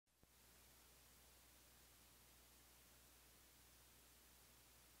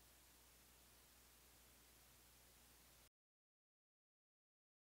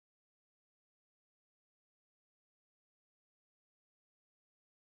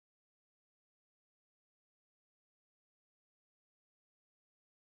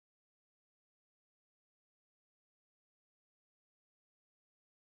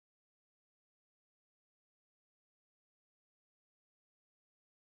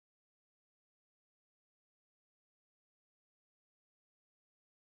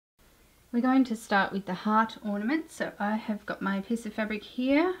We're going to start with the heart ornament. So I have got my piece of fabric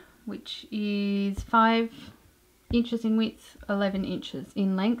here, which is 5 inches in width, 11 inches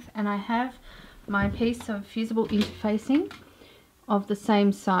in length, and I have my piece of fusible interfacing of the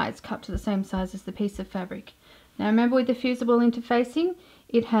same size, cut to the same size as the piece of fabric. Now remember, with the fusible interfacing,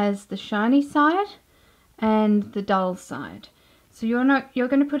 it has the shiny side and the dull side. So you're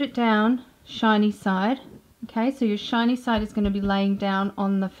going to put it down shiny side. Okay, so your shiny side is going to be laying down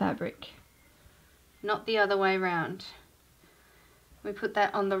on the fabric, not the other way around. We put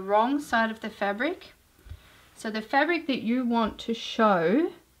that on the wrong side of the fabric. So the fabric that you want to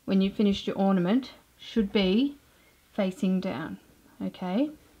show when you finished your ornament should be facing down.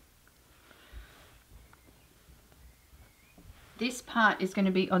 Okay. This part is going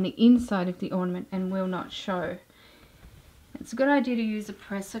to be on the inside of the ornament and will not show. It's a good idea to use a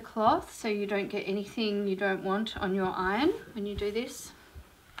presser cloth so you don't get anything you don't want on your iron when you do this.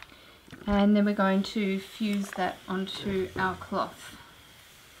 And then we're going to fuse that onto our cloth.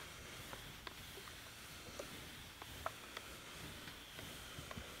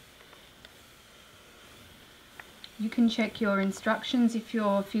 You can check your instructions if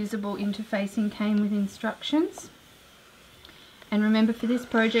your fusible interfacing came with instructions. And remember, for this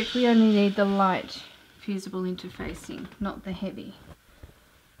project we only need the light fusible interfacing, not the heavy.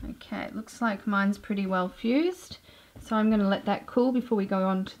 Okay, it looks like mine's pretty well fused, so I'm going to let that cool before we go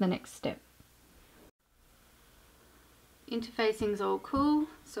on to the next step. Interfacing's all cool,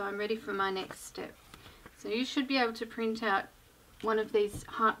 so I'm ready for my next step. So you should be able to print out one of these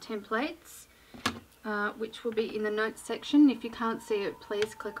heart templates, which will be in the notes section. If you can't see it,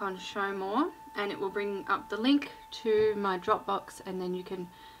 please click on show more and it will bring up the link to my Dropbox, and then you can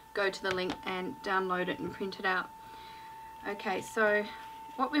go to the link and download it and print it out. Okay, so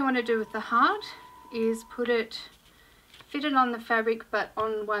what we want to do with the heart is fit it on the fabric, but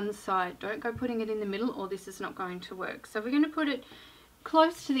on one side. Don't go putting it in the middle or this is not going to work. So we're going to put it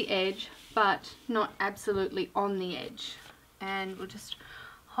close to the edge but not absolutely on the edge, and we'll just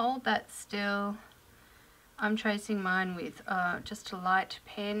hold that still. I'm tracing mine with just a light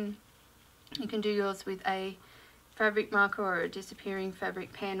pen. You can do yours with a fabric marker or a disappearing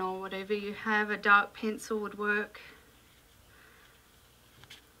fabric pen or whatever you have. A dark pencil would work.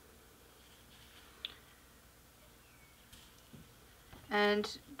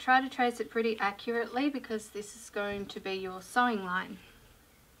 And try to trace it pretty accurately because this is going to be your sewing line.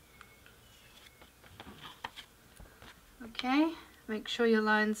 Okay, make sure your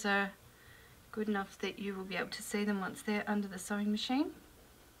lines are good enough that you will be able to see them once they're under the sewing machine.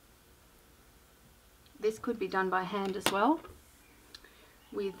 This could be done by hand as well.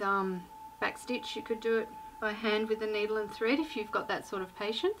 With backstitch, you could do it by hand with a needle and thread if you've got that sort of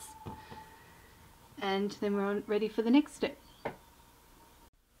patience. And then we're ready for the next step.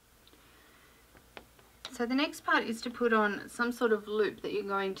 So the next part is to put on some sort of loop that you're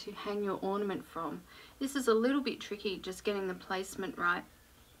going to hang your ornament from. This is a little bit tricky, just getting the placement right,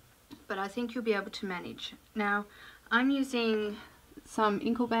 but I think you'll be able to manage. Now I'm using some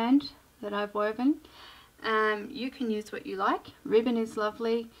inkle band that I've woven. You can use what you like. Ribbon is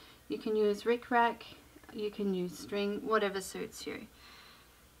lovely. You can use rickrack, you can use string, whatever suits you.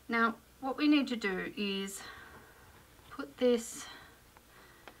 Now what we need to do is put this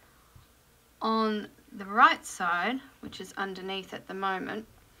on the right side, which is underneath at the moment,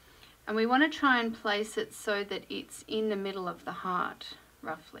 and we want to try and place it so that it's in the middle of the heart,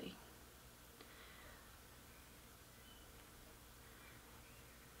 roughly.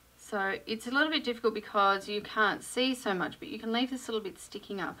 So it's a little bit difficult because you can't see so much, but you can leave this little bit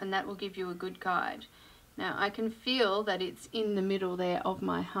sticking up and that will give you a good guide. Now I can feel that it's in the middle there of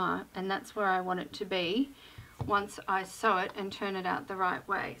my heart, and that's where I want it to be once I sew it and turn it out the right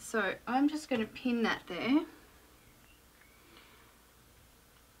way. So I'm just going to pin that there.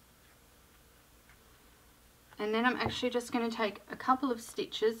 And then I'm actually just going to take a couple of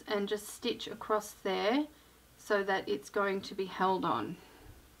stitches and just stitch across there so that it's going to be held on.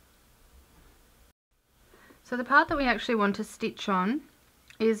 So the part that we actually want to stitch on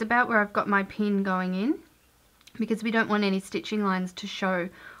is about where I've got my pin going in, because we don't want any stitching lines to show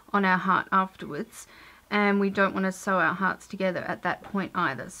on our heart afterwards, and we don't want to sew our hearts together at that point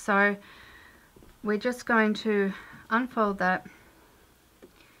either. So we're just going to unfold that,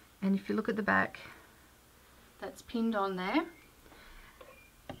 and if you look at the back, that's pinned on there.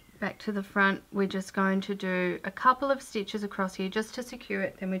 Back to the front, we're just going to do a couple of stitches across here just to secure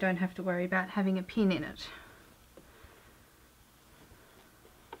it, then we don't have to worry about having a pin in it.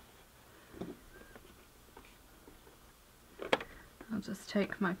 I'll just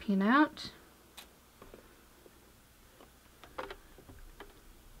take my pin out.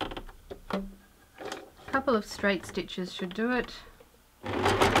 couple of straight stitches should do it.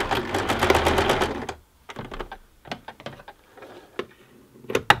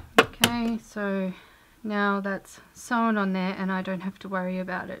 Okay, so now that's sewn on there and I don't have to worry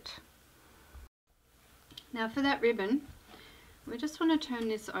about it. Now for that ribbon, we just want to turn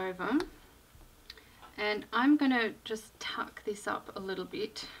this over, and I'm going to just tuck this up a little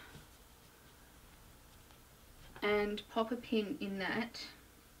bit and pop a pin in that,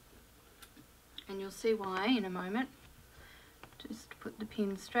 and you'll see why in a moment. Just put the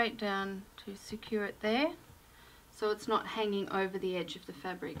pin straight down to secure it there, so it's not hanging over the edge of the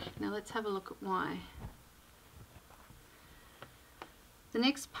fabric. Now let's have a look at why. The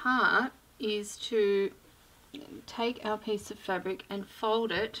next part is to take our piece of fabric and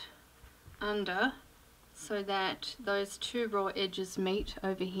fold it under so that those two raw edges meet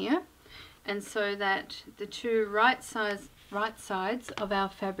over here, and so that the two right sides of our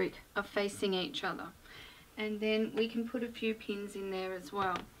fabric are facing each other. And then we can put a few pins in there as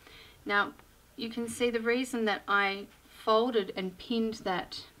well. Now you can see the reason that I folded and pinned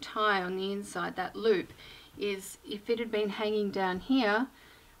that tie on the inside, that loop, is if it had been hanging down here,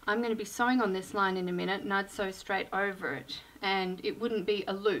 I'm going to be sewing on this line in a minute and I'd sew straight over it, and it wouldn't be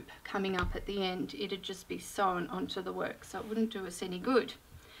a loop coming up at the end, it'd just be sewn onto the work, so it wouldn't do us any good.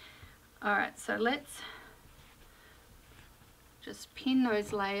 Alright, so let's just pin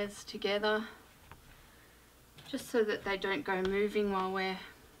those layers together just so that they don't go moving while we're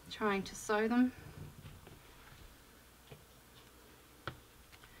trying to sew them.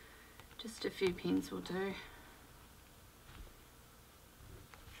 Just a few pins will do.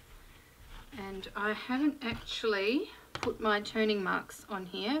 And I haven't actually put my turning marks on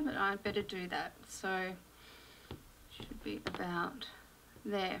here, but I better do that. So should be about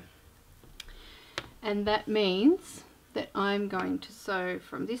there. And that means that I'm going to sew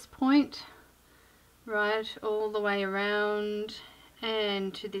from this point right all the way around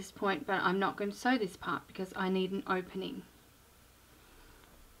and to this point, but I'm not going to sew this part because I need an opening.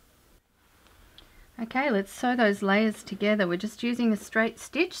 Okay, let's sew those layers together. We're just using a straight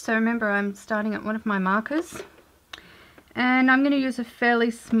stitch, so remember I'm starting at one of my markers, and I'm going to use a fairly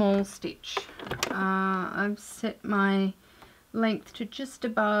small stitch. I've set my length to just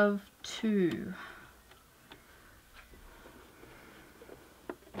above 2.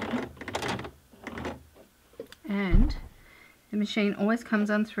 And the machine always comes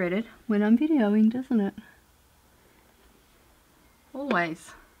unthreaded when I'm videoing, doesn't it?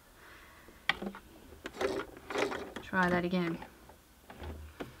 Always. Try that again.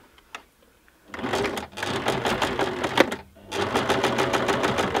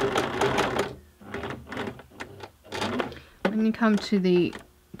 When you come to the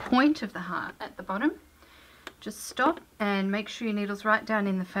point of the heart at the bottom, just stop and make sure your needle's right down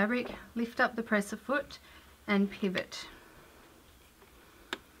in the fabric, lift up the presser foot and pivot.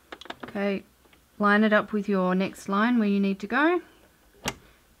 Okay, line it up with your next line where you need to go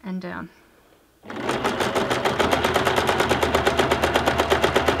and down.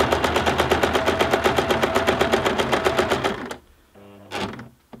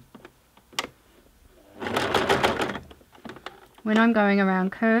 When I'm going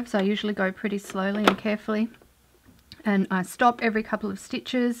around curves, I usually go pretty slowly and carefully, and I stop every couple of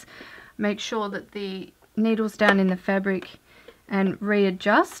stitches, make sure that the needle's down in the fabric, and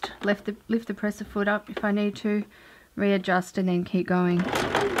readjust, lift the presser foot up if I need to, readjust, and then keep going.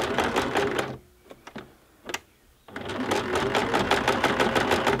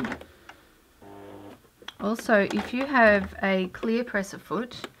 Also, if you have a clear presser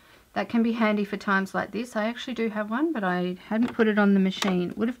foot, that can be handy for times like this. I actually do have one, but I hadn't put it on the machine.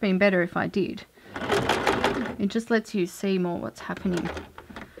 It would have been better if I did. It just lets you see more what's happening.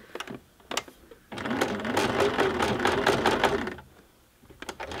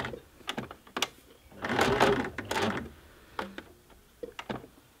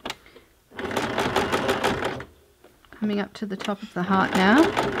 Coming up to the top of the heart now.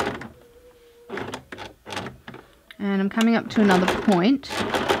 And I'm coming up to another point.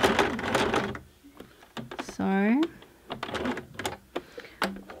 So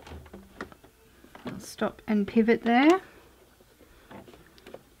I'll stop and pivot there.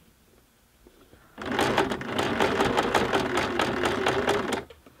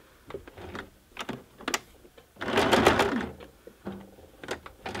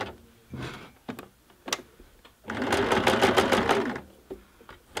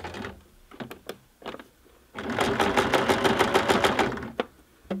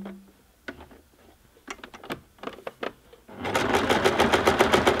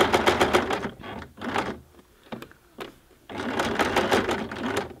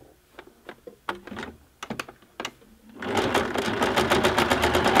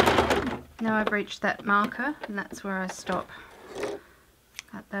 reach that marker, and that's where I stop.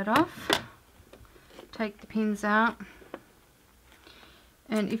 Cut that off, take the pins out,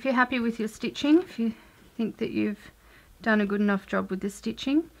 and if you're happy with your stitching, if you think that you've done a good enough job with the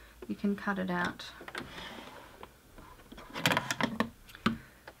stitching, you can cut it out.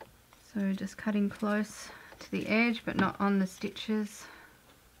 So just cutting close to the edge but not on the stitches.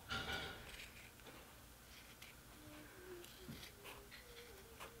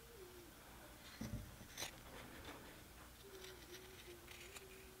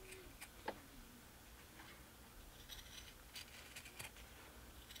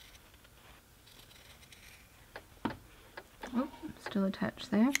 Oh, still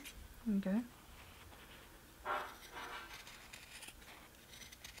attached there. There we go.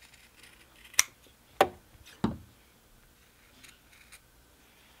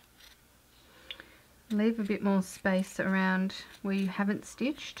 Leave a bit more space around where you haven't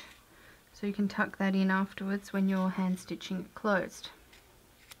stitched, so you can tuck that in afterwards when you're hand stitching it closed.